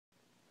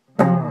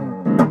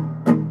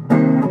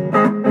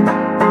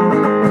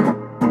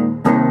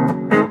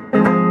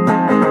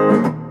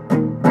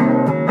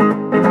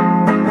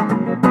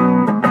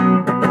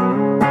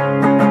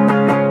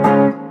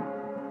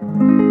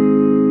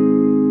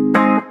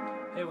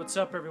What's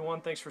up,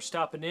 everyone? Thanks for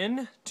stopping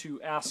in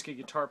to Ask a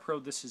Guitar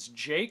Pro. This is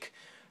Jake.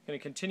 I'm going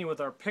to continue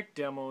with our pick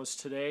demos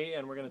today,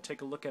 and we're going to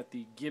take a look at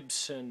the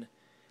Gibson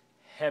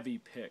Heavy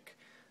Pick.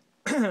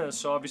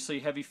 So obviously,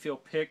 heavy feel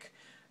pick,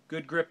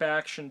 good grip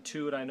action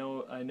to it. I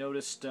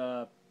noticed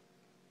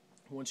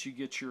once you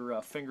get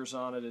your fingers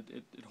on it,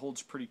 it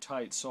holds pretty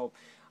tight. So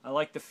I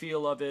like the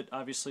feel of it.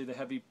 Obviously, the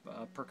heavy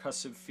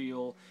percussive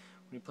feel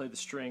when you play the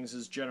strings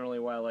is generally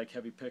why I like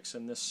heavy picks,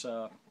 and this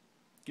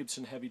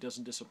Gibson Heavy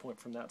doesn't disappoint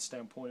from that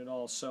standpoint at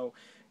all. So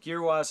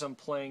gear-wise, I'm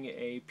playing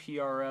a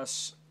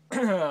PRS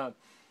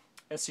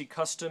SE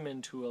Custom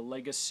into a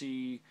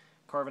Legacy,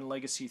 Carvin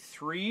Legacy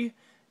 3. And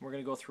we're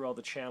going to go through all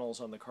the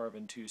channels on the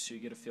Carvin 2 so you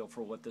get a feel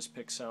for what this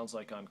pick sounds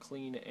like on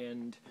clean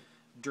and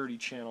dirty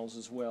channels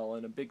as well.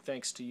 And a big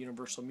thanks to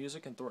Universal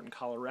Music in Thornton,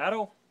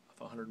 Colorado,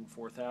 off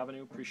 104th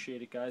Avenue.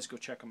 Appreciate it, guys. Go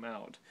check them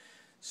out.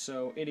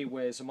 So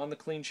anyways, I'm on the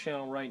clean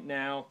channel right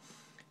now,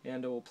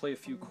 and we'll play a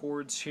few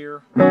chords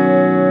here.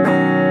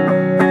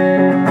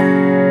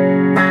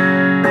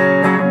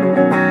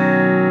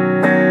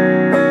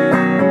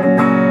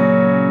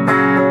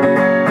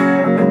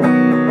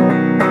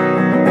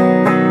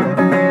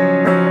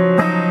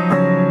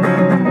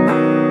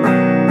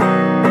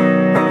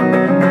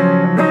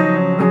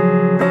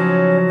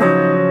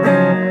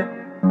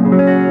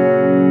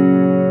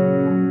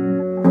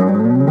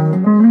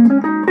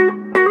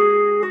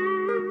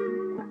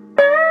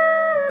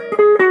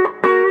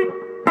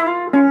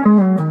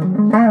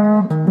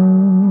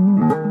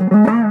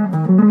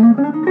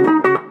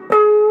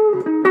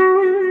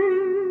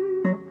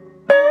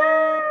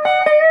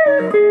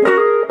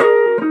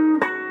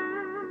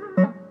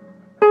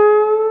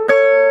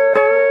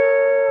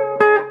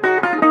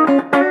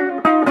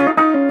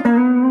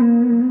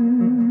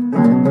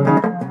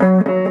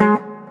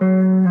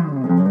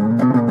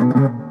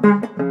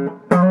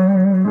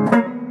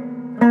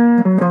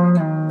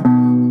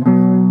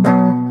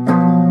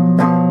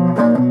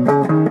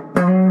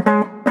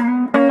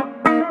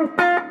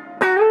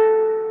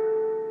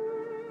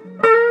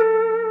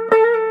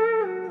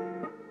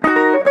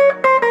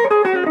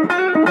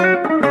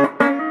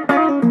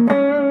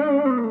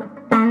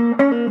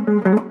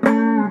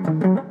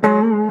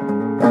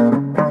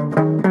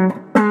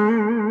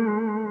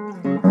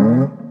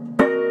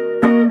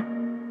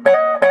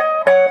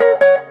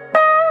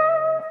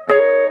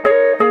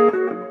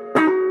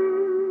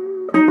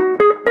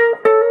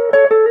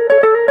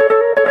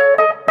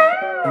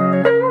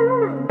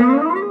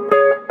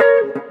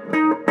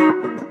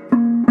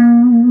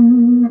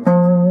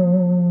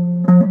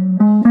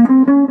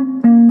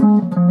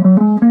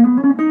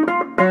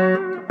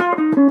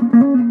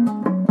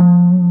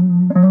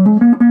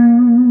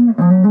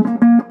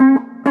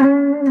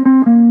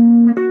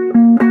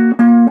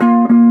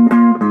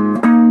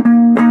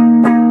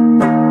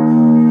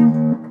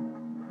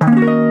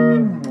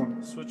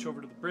 Switch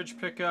over to the bridge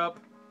pickup.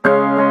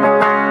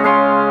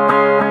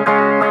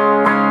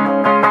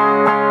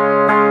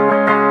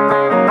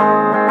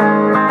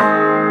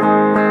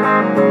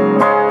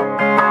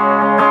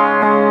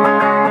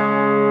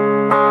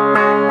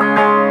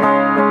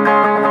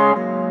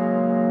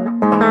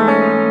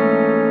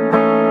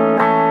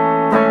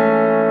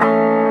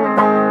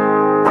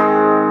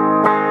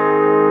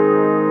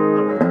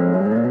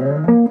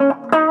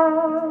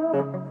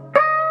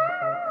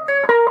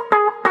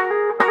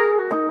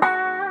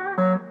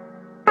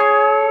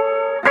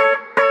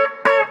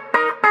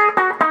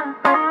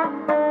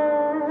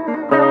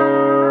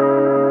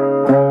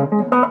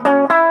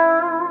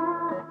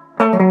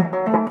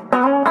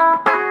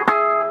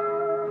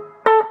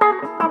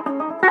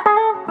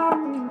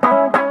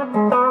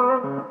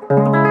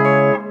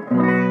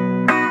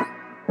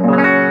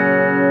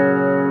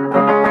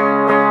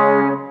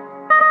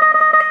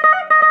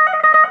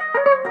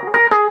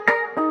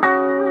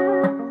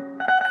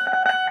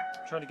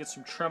 Trying to get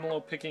some tremolo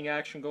picking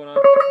action going on.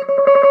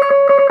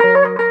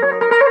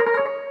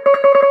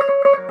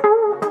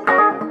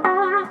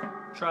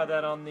 Try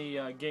that on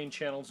the gain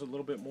channels a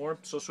little bit more.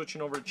 So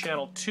switching over to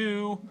channel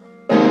 2.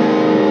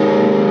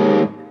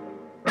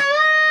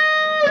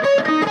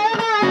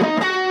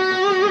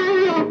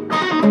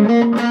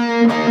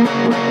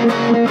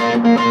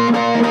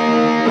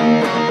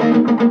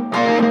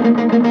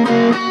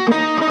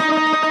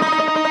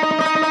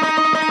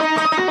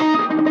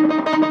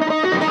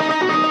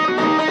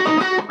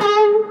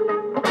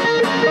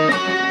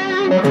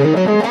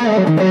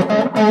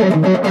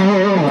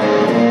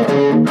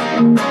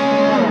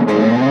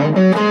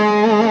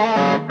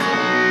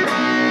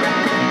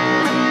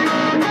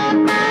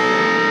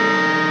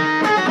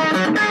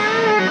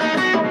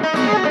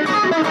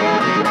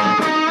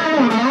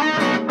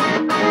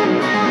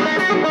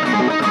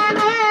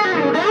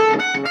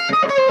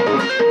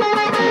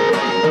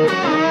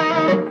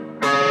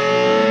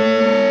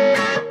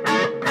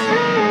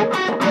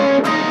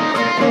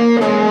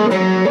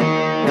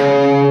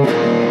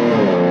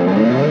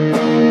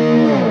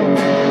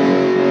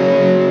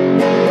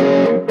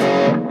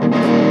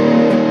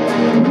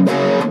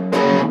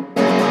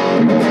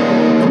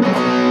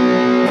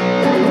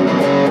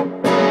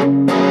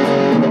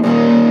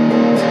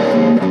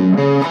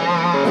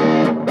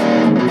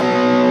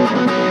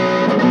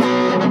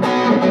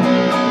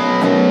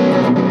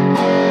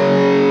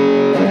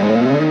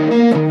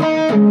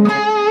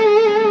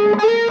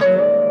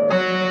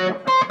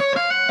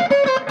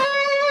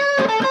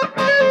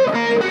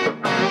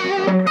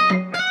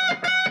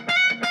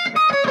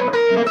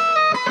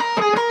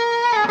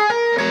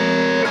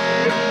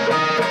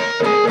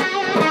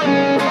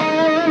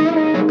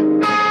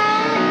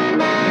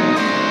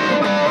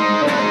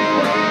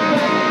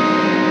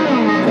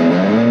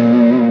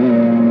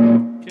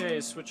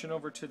 switching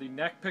over to the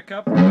neck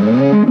pickup.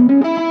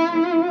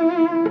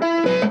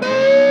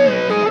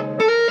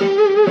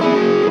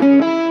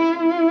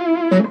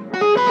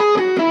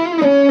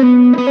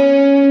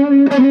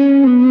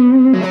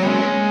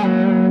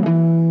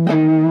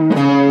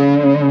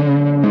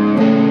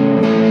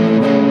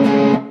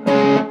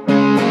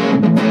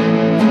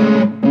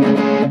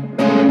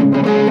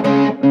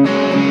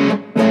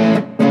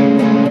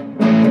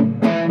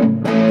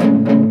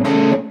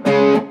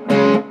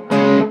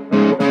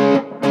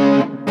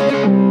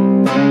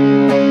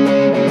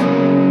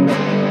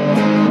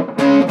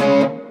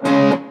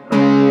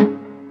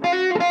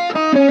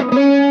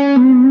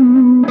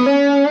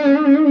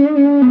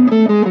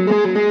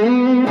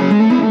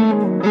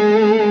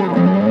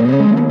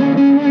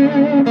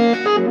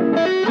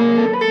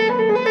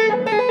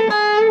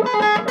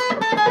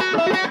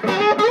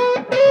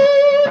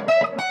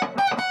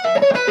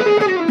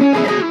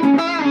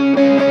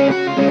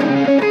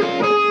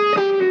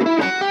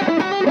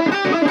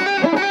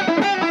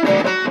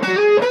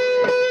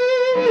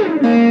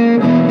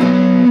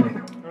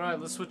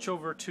 Let's switch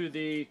over to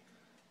the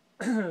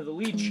the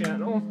lead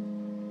channel.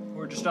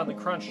 We're just on the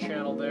crunch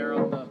channel there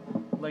on the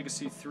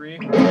Legacy 3.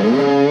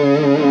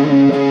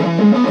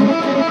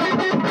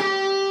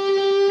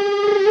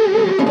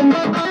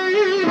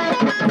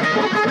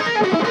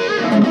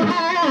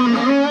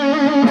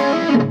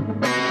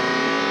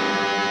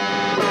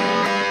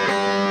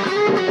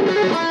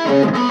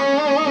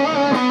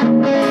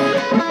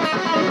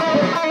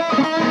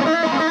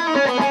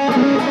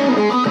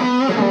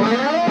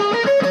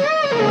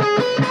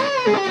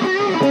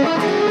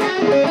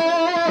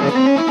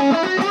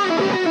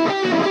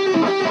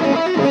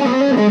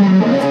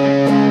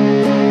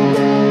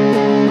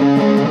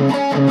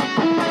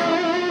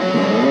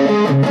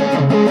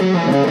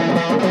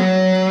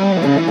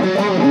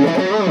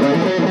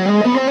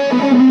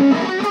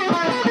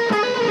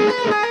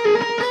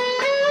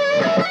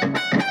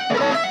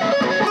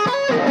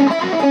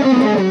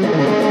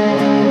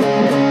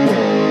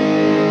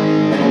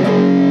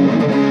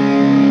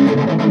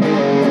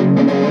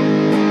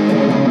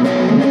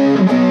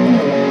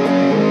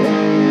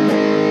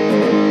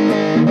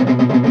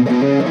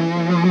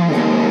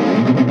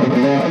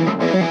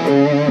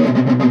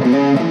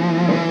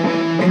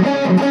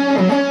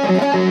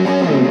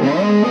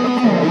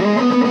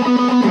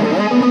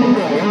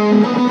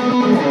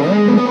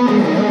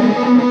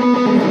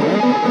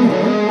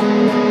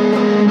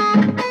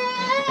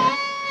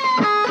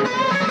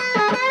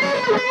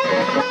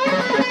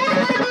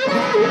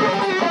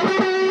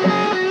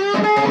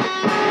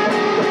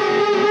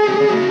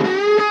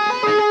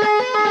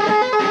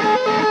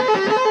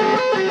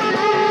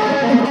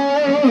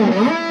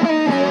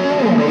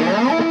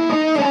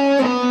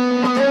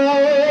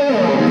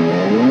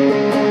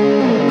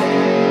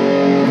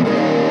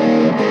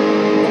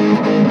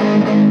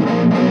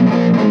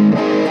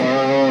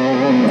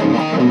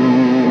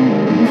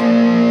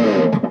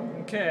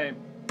 Okay,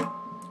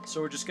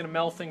 so we're just going to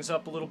meld things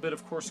up a little bit,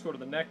 of course, go to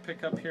the neck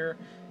pickup here.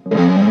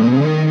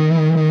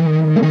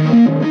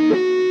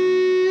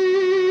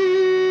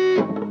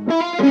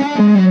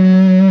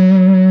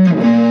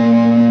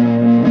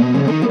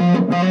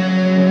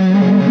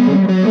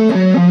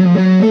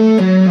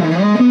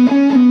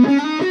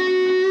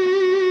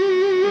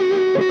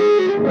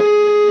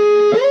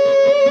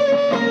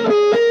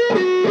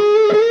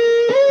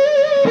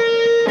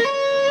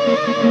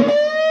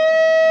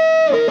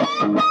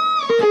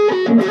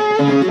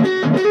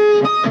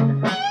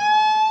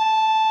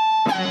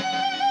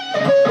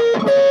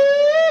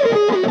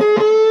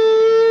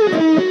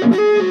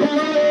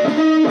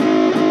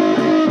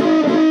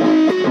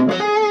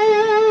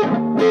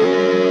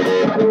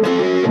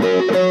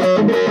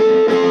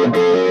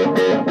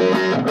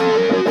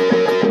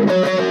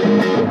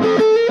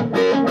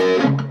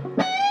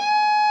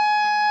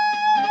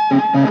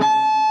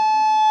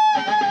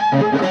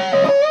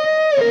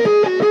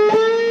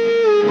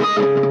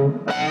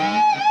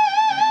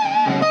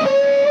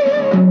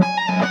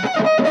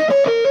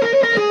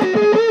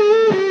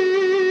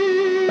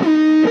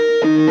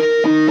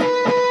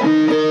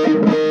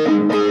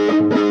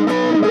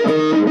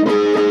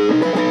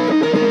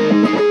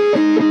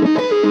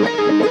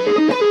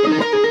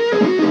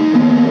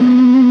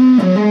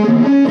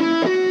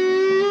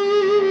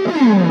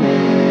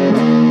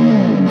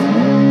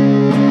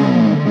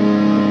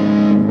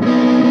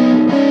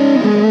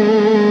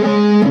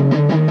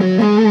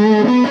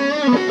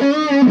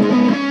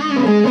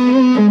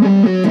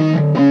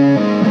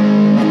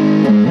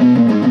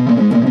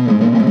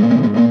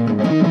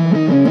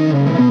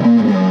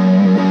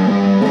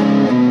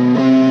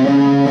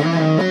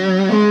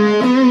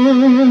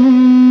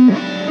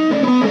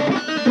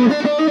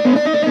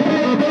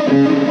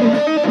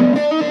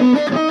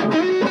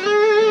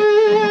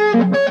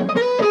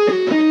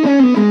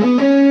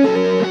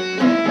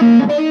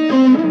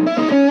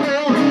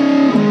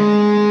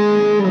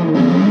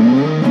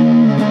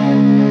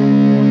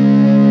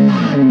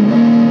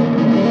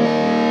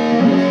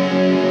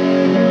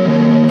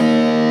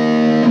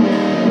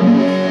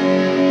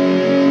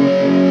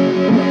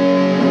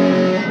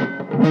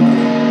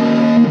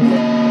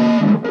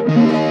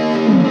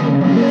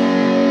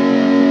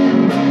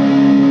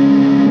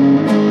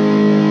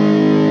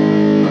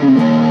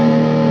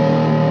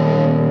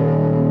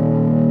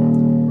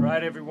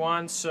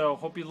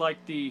 hope you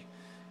like the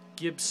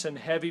Gibson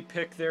Heavy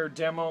Pick there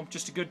demo.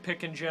 Just a good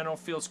pick in general.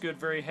 Feels good,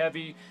 very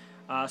heavy.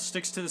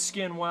 Sticks to the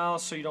skin well,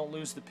 so you don't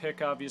lose the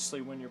pick, obviously,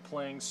 when you're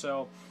playing.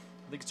 So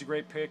I think it's a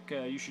great pick.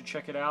 You should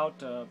check it out.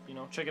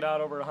 Check it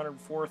out over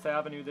 104th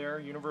Avenue there,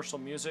 Universal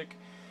Music.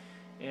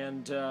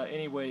 And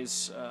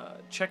anyways,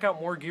 check out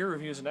more gear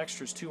reviews and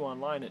extras too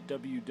online at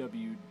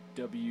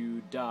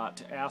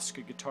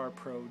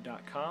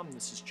www.askaguitarpro.com.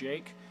 This is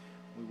Jake.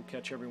 We will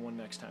catch everyone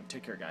next time.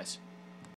 Take care, guys.